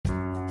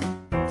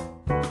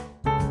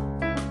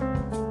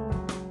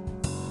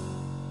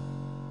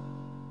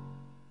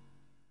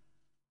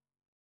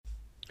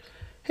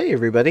Hey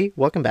everybody,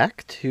 welcome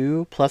back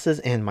to Pluses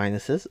and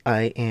Minuses.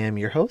 I am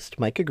your host,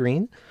 Micah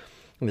Green.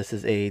 This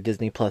is a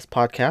Disney Plus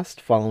podcast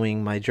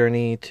following my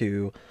journey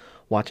to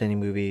watch any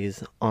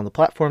movies on the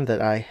platform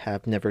that I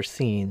have never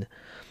seen.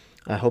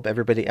 I hope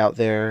everybody out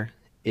there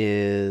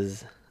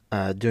is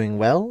doing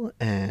well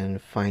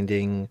and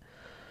finding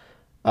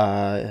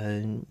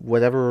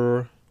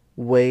whatever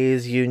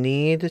ways you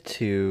need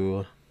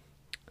to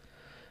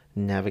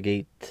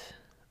navigate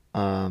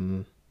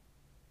life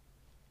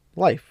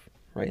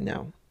right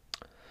now.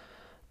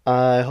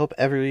 I hope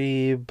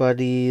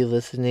everybody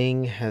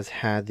listening has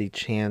had the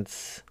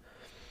chance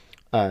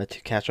to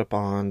catch up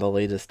on the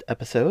latest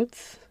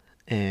episodes.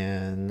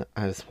 And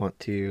I just want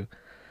to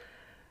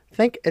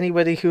thank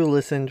anybody who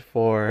listened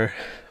for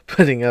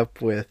putting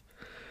up with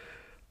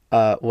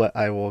what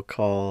I will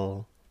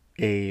call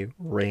a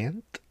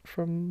rant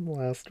from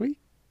last week.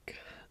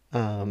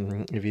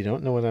 If you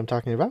don't know what I'm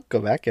talking about, go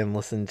back and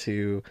listen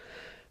to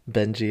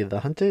Benji the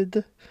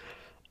Hunted.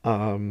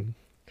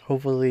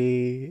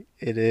 Hopefully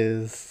it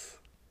is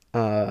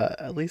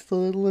at least a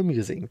little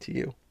amusing to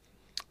you.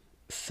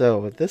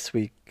 So this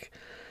week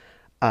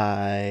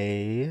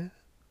I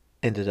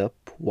ended up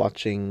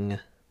watching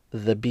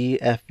The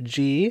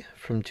BFG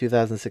from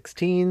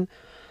 2016.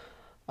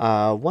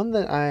 One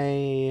that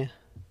I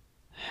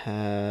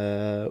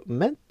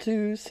meant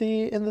to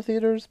see in the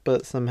theaters,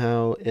 but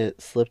somehow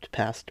it slipped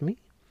past me.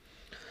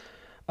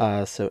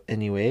 So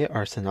anyway,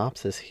 our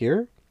synopsis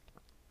here.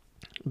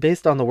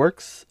 Based on the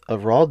works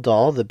of Roald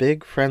Dahl, the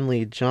big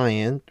friendly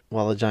giant,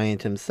 while a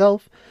giant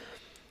himself,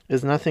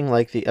 is nothing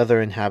like the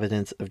other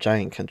inhabitants of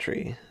Giant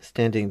Country.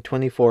 Standing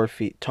 24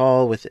 feet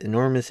tall with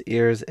enormous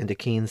ears and a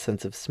keen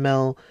sense of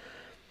smell,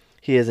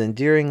 he is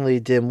endearingly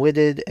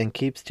dim-witted and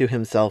keeps to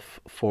himself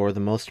for the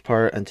most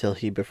part until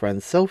he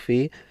befriends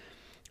Sophie,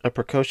 a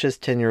precocious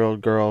 10-year-old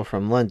girl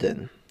from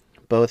London.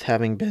 Both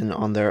having been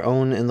on their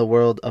own in the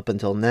world up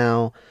until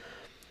now,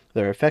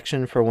 their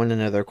affection for one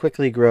another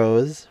quickly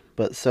grows,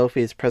 but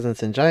Sophie's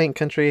presence in Giant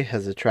Country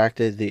has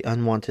attracted the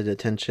unwanted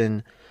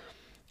attention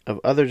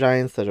of other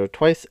giants that are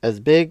twice as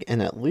big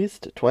and at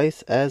least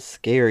twice as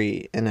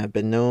scary and have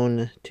been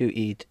known to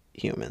eat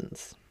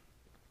humans.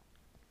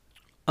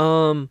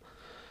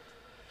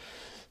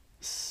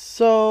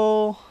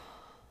 So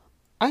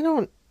I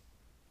don't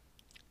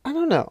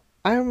know.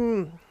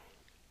 I'm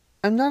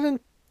not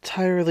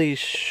entirely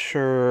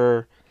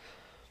sure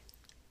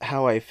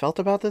how I felt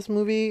about this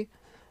movie.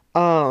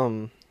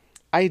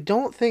 I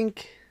don't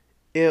think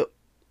it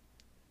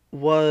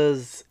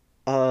was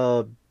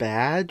a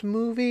bad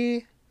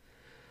movie,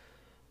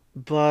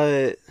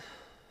 but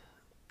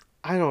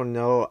I don't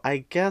know.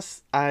 I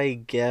guess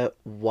I get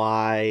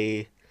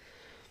why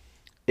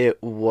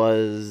it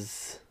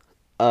was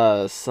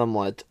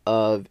somewhat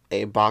of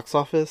a box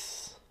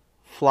office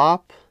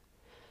flop.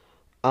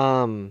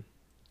 Um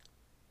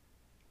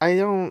I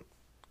don't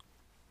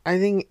I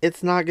think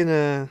it's not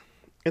gonna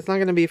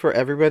be for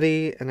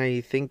everybody, and I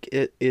think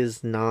it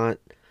is not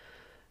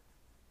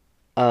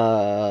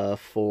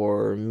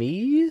for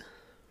me,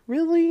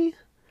 really.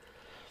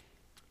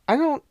 I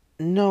don't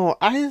know.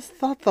 I just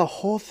thought the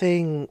whole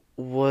thing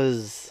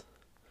was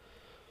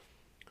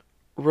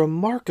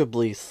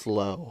remarkably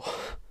slow.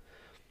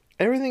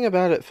 Everything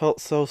about it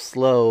felt so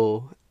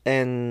slow,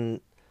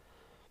 and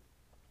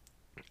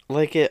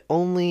like it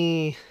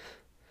only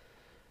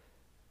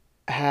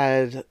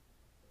had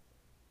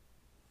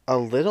a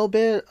little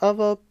bit of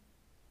a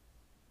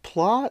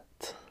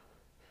plot.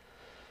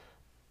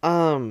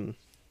 Um,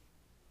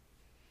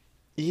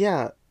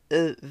 yeah,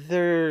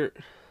 there,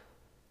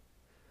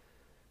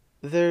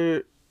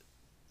 there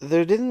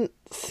didn't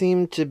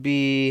seem to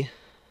be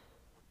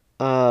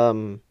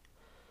um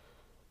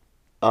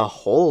a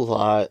whole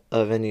lot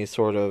of any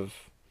sort of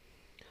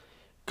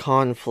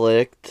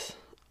conflict.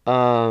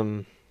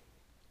 Um,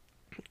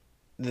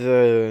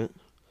 the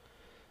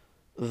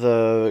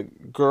the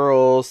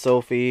girl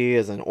Sophie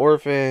is an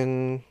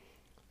orphan.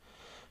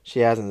 She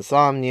has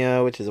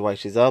insomnia, which is why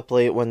she's up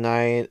late one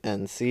night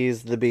and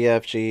sees the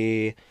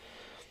BFG.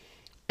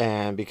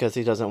 And because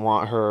he doesn't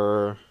want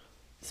her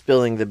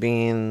spilling the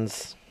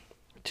beans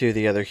to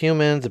the other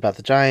humans about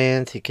the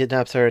giants, he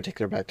kidnaps her,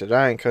 takes her back to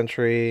Giant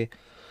Country,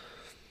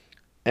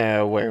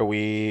 where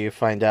we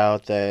find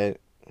out that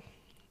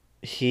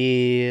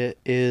he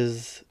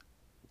is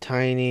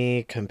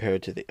tiny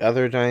compared to the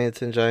other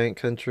giants in Giant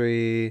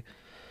Country,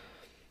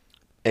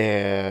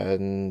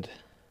 and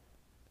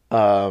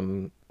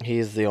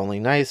he's the only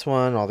nice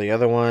one. All the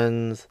other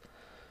ones,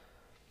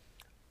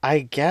 I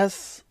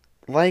guess,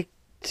 like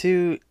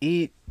to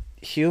eat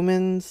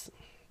humans,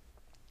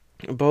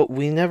 but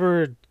we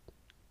never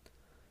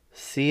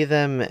see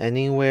them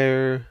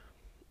anywhere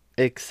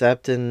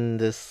except in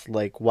this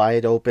like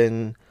wide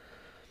open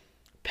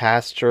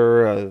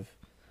pasture of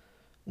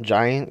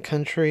Giant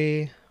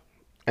Country,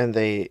 and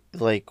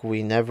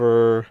we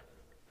never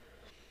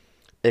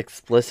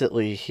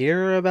explicitly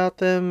hear about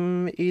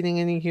them eating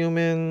any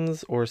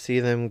humans or see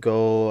them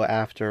go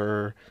out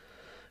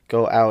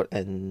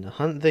and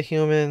hunt the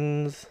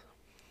humans.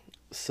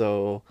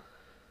 So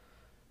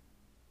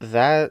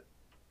that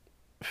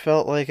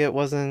felt like it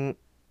wasn't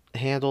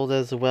handled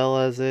as well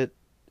as it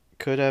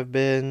could have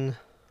been.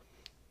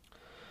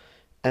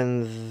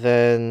 And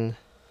then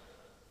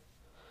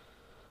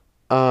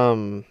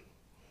um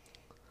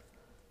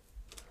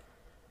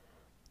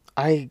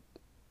I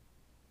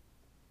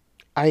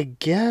I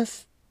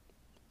guess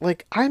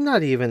like I'm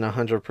not even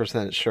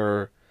 100%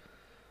 sure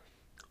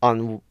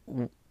on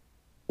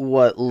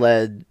what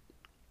led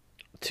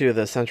to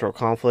the central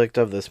conflict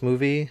of this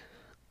movie.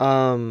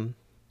 Um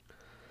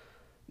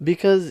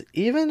because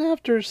even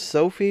after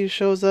Sophie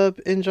shows up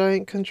in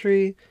Giant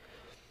Country,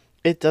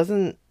 it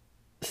doesn't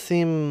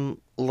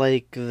seem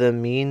like the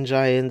mean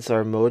giants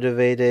are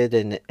motivated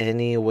in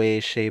any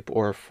way, shape,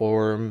 or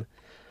form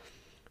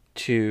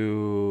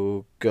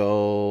to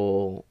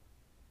go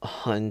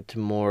hunt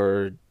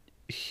more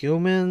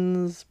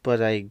humans,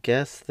 but I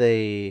guess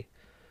they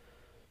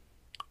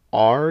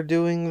are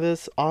doing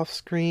this off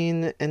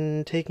screen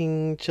and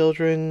taking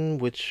children,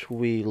 which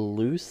we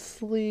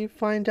loosely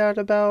find out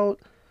about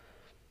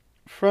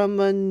from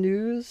a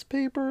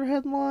newspaper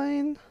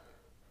headline.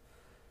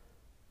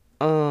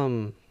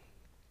 Um,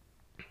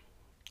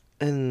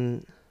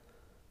 and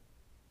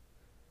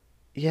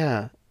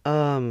yeah,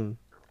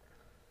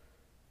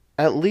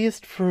 at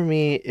least for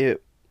me,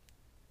 it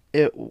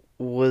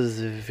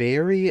was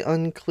very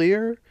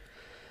unclear,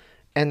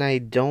 and I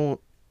don't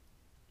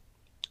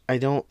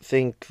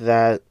think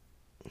that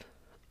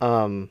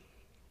um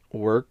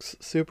works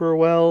super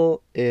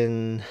well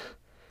in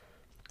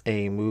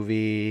a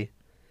movie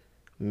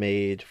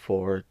made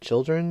for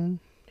children.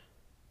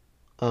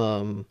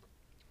 Um,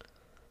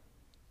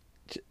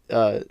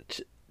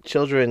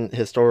 Children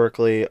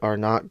historically are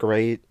not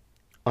great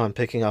on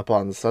picking up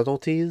on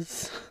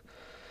subtleties,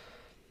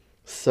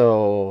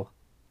 so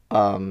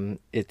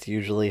it's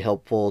usually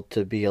helpful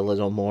to be a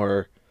little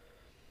more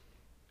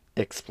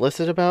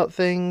explicit about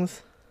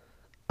things.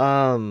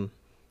 Um,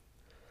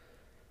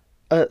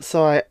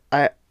 so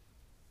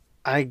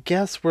I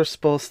guess we're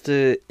supposed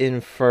to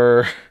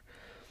infer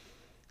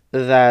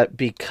that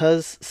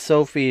because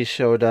Sophie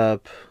showed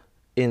up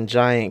in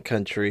Giant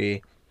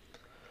Country,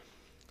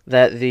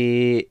 that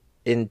the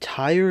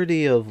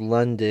entirety of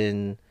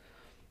London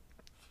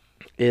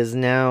is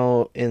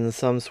now in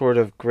some sort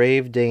of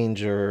grave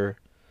danger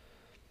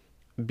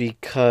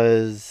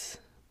because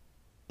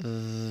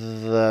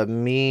the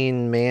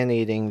mean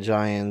man-eating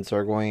giants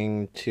are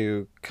going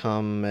to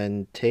come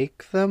and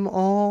take them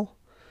all.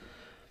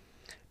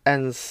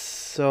 And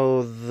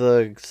so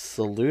the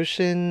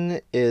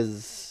solution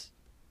is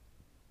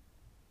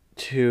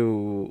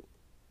to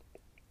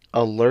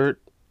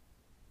alert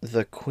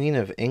the Queen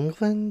of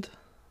England.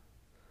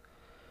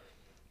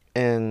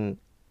 And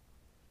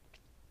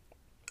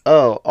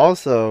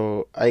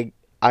also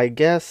I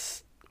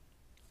guess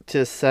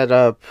to set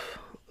up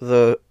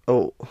the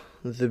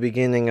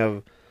beginning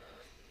of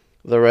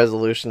the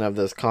resolution of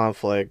this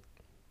conflict,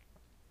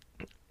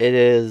 it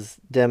is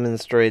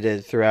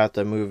demonstrated throughout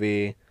the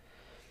movie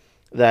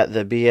that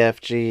the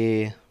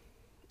BFG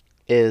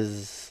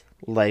is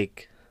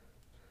like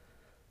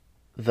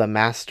the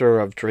master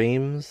of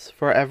dreams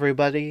for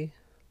everybody.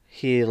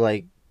 He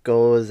like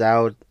goes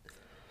out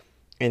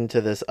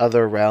into this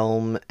other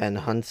realm and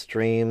hunts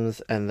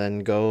dreams and then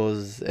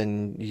goes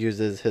and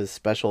uses his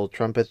special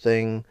trumpet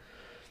thing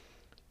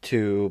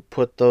to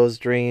put those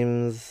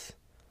dreams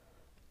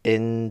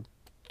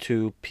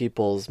into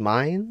people's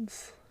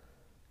minds,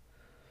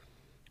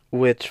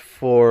 which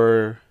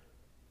for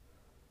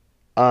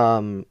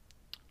um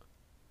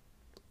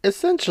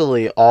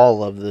essentially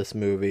all of this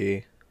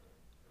movie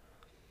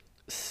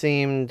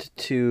seemed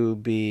to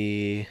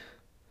be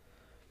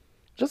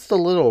just a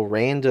little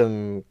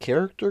random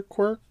character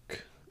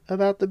quirk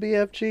about the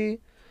BFG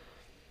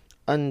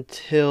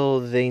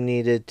until they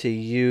needed to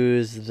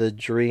use the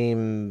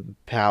dream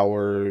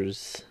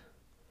powers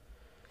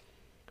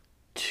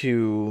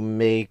to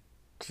make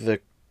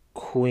the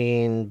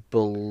queen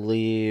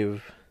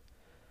believe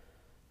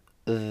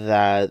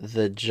that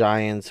the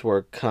giants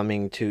were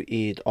coming to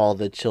eat all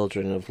the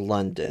children of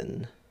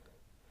London.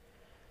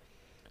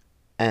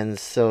 And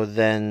so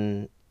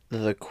then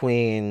the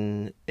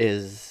queen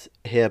is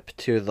hip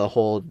to the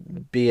whole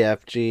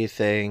BFG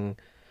thing,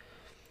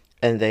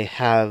 and they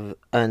have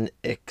an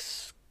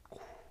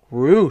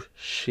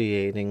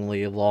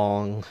excruciatingly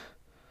long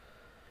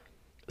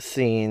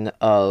scene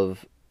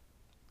of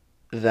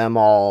them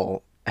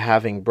all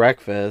having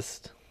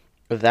breakfast.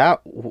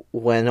 That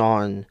went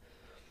on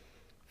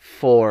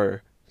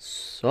for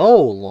so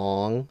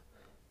long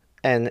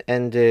and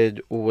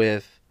ended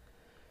with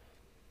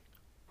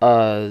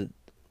a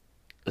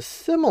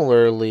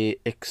similarly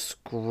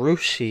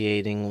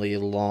excruciatingly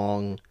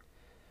long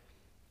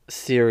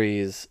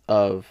series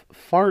of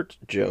fart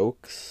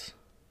jokes,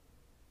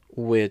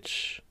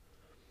 which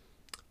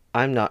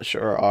I'm not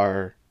sure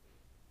are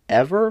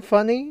ever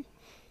funny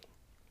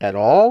at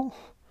all.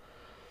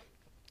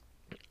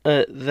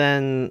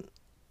 Then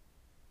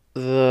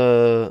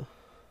the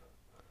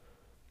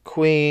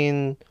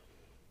Queen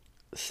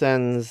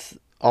sends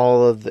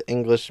all of the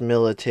English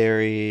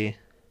military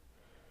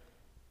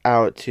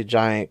out to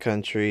Giant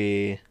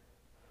Country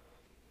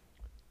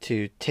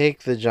to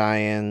take the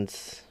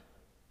giants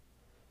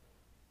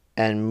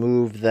and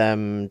move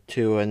them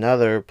to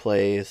another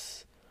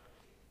place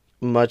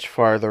much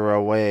farther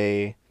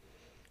away,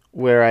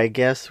 where I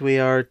guess we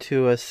are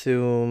to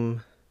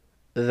assume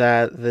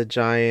that the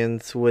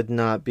giants would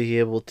not be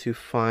able to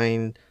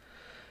find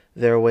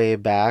their way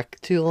back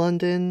to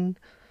London,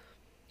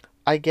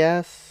 I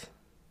guess.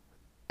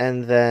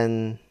 And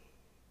then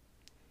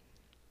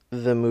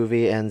the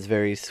movie ends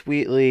very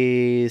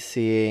sweetly,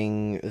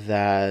 seeing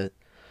that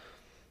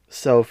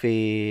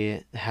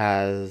Sophie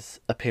has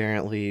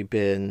apparently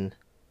been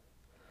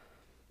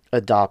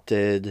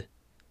adopted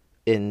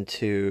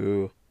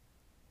into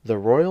the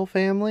royal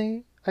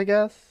family, I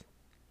guess.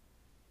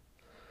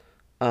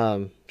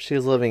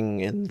 She's living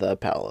in the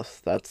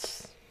palace.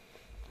 That's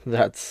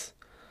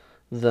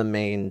the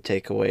main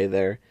takeaway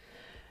there.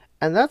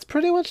 And that's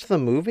pretty much the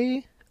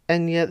movie,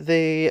 and yet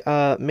they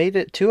made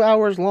it 2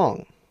 hours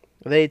long.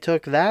 They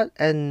took that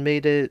and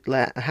made it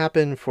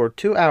happen for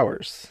 2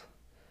 hours.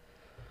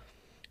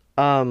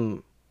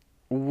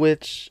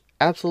 Which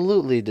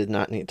absolutely did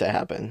not need to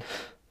happen.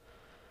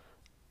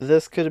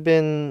 This could have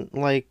been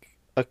like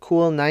a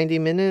cool 90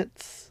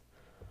 minutes,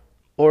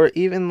 or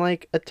even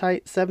like a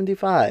tight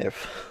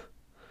 75,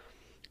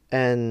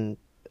 and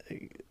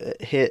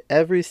hit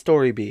every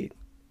story beat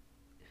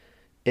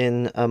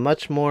in a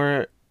much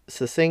more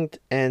succinct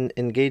and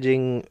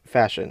engaging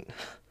fashion.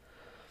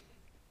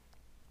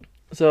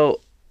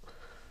 So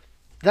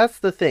that's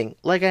the thing.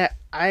 Like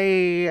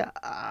I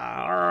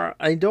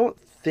don't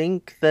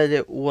think that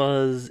it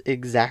was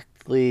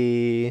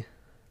exactly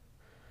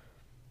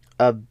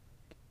a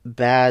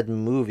bad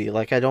movie.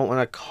 Like, I don't want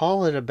to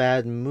call it a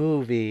bad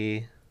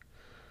movie.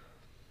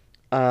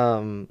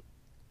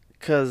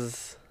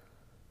 Cuz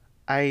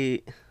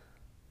I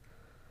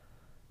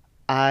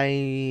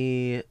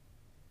I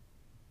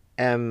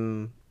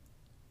am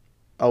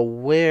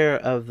aware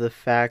of the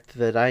fact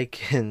that I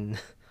can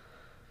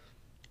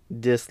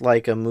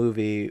dislike a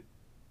movie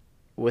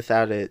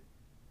without it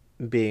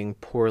being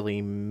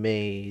poorly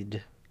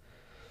made.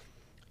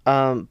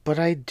 But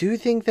I do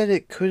think that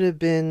it could have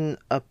been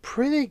a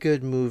pretty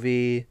good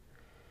movie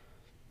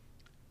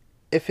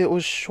if it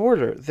was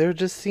shorter. There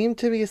just seemed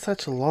to be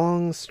such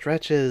long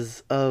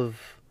stretches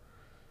of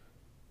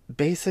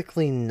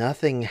basically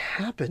nothing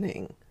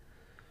happening.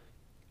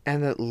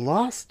 And it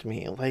lost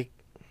me. Like,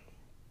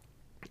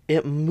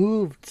 it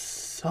moved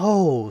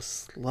so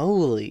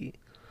slowly.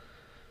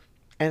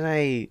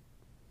 And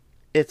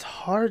it's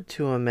hard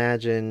to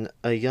imagine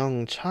a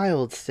young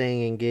child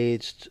staying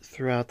engaged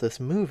throughout this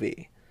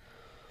movie.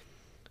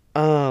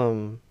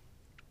 So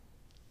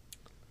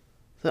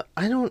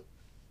I don't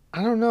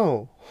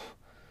know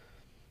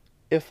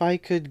if I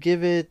could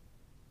give it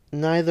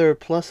neither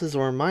pluses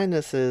or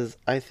minuses.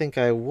 I think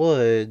I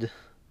would,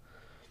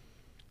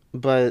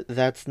 but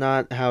that's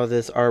not how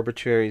this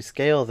arbitrary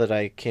scale that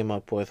I came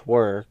up with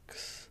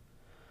works,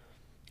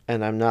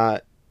 and I'm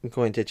not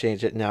going to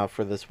change it now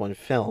for this one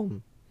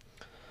film.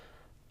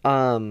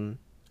 Um,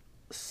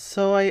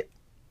 so I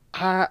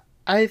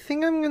I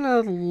think I'm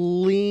gonna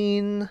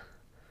lean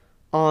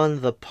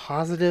on the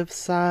positive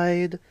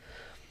side.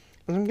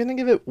 And I'm gonna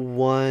give it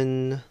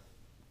 1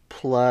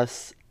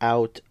 plus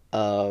out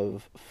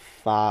of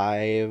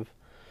 5.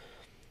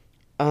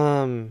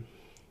 Um,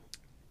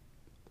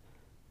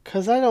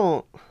 cause I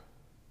don't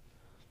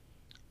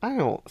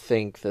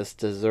think this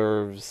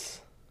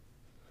deserves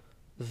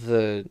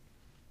the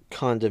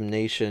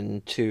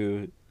condemnation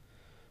to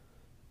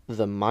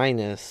the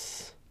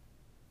minus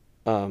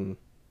um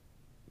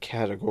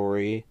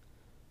category,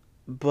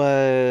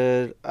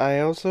 but I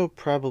also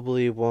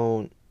probably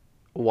won't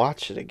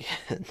watch it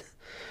again.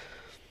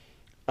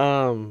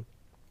 um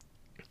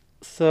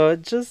so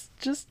it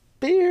just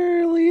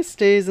barely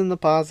stays in the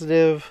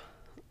positive,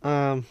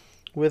 um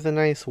with a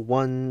nice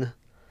 1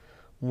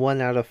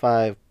 out of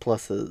 5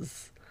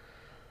 pluses.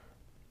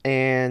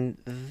 And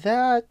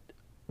that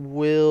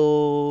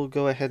will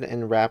go ahead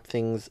and wrap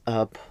things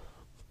up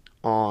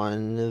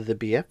on the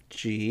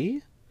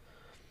BFG.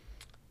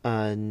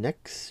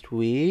 Next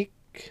week,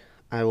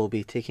 I will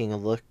be taking a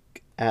look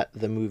at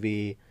the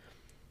movie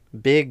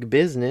Big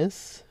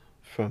Business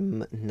from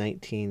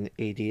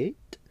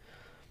 1988.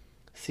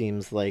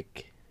 Seems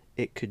like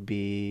it could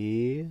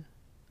be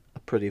a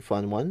pretty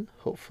fun one.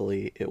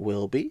 Hopefully, it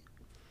will be.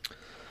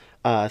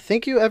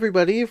 Thank you,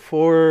 everybody,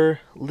 for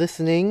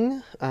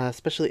listening,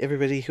 especially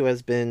everybody who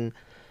has been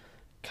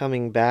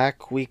coming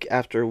back week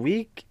after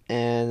week.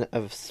 And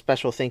a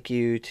special thank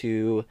you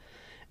to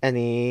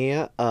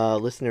any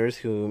listeners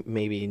who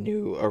may be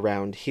new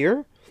around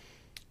here.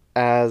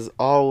 As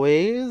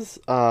always,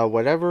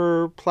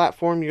 whatever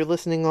platform you're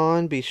listening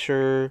on, be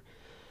sure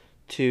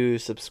to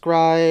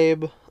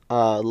subscribe,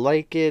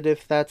 like it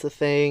if that's a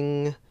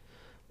thing,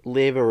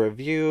 leave a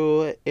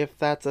review if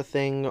that's a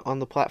thing on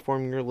the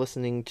platform you're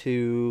listening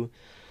to.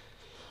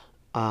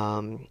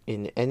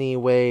 In any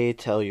way,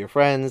 tell your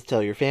friends,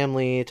 tell your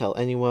family, tell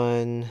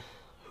anyone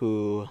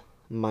who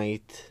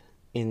might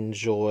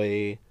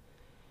enjoy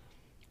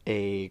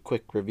a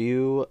quick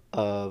review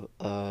of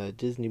a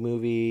Disney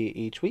movie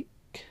each week.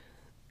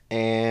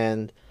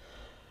 And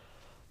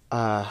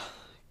uh,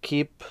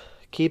 keep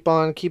keep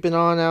on keeping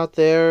on out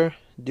there.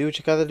 Do what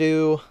you gotta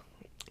do,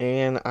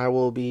 and I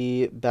will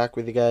be back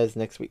with you guys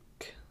next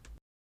week.